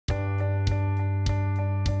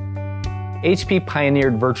HP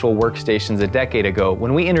pioneered virtual workstations a decade ago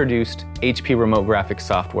when we introduced HP Remote Graphics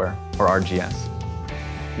Software, or RGS.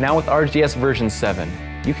 Now with RGS version 7,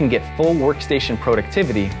 you can get full workstation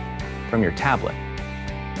productivity from your tablet.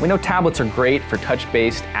 We know tablets are great for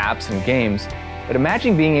touch-based apps and games, but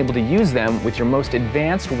imagine being able to use them with your most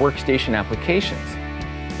advanced workstation applications.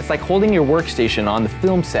 It's like holding your workstation on the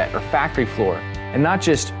film set or factory floor, and not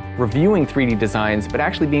just reviewing 3D designs, but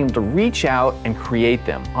actually being able to reach out and create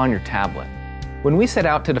them on your tablet. When we set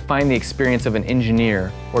out to define the experience of an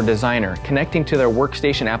engineer or designer connecting to their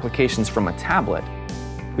workstation applications from a tablet,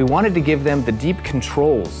 we wanted to give them the deep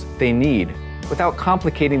controls they need without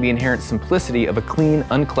complicating the inherent simplicity of a clean,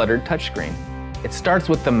 uncluttered touchscreen. It starts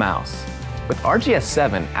with the mouse. With RGS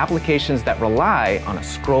 7, applications that rely on a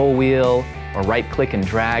scroll wheel or right-click and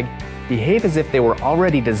drag behave as if they were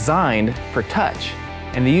already designed for touch,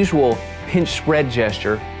 and the usual pinch spread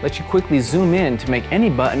gesture lets you quickly zoom in to make any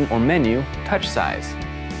button or menu touch size.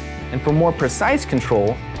 And for more precise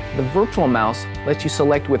control, the virtual mouse lets you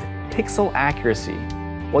select with pixel accuracy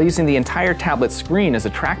while using the entire tablet screen as a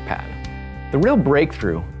trackpad. The real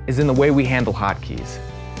breakthrough is in the way we handle hotkeys.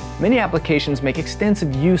 Many applications make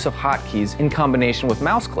extensive use of hotkeys in combination with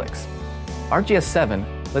mouse clicks. RGS 7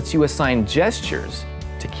 lets you assign gestures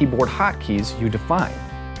to keyboard hotkeys you define.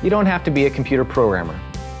 You don't have to be a computer programmer.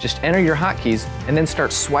 Just enter your hotkeys and then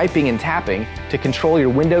start swiping and tapping to control your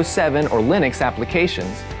Windows 7 or Linux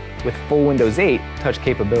applications with full Windows 8 touch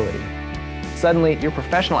capability. Suddenly, your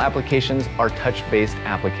professional applications are touch-based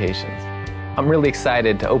applications. I'm really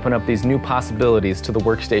excited to open up these new possibilities to the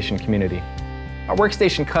workstation community. Our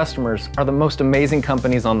workstation customers are the most amazing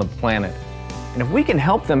companies on the planet. And if we can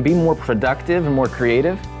help them be more productive and more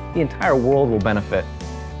creative, the entire world will benefit.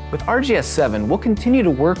 With RGS 7, we'll continue to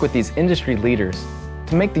work with these industry leaders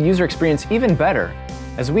to make the user experience even better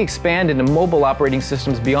as we expand into mobile operating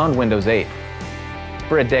systems beyond Windows 8.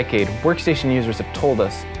 For a decade, workstation users have told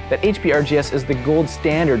us that HP RGS is the gold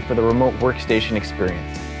standard for the remote workstation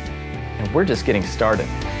experience. And we're just getting started.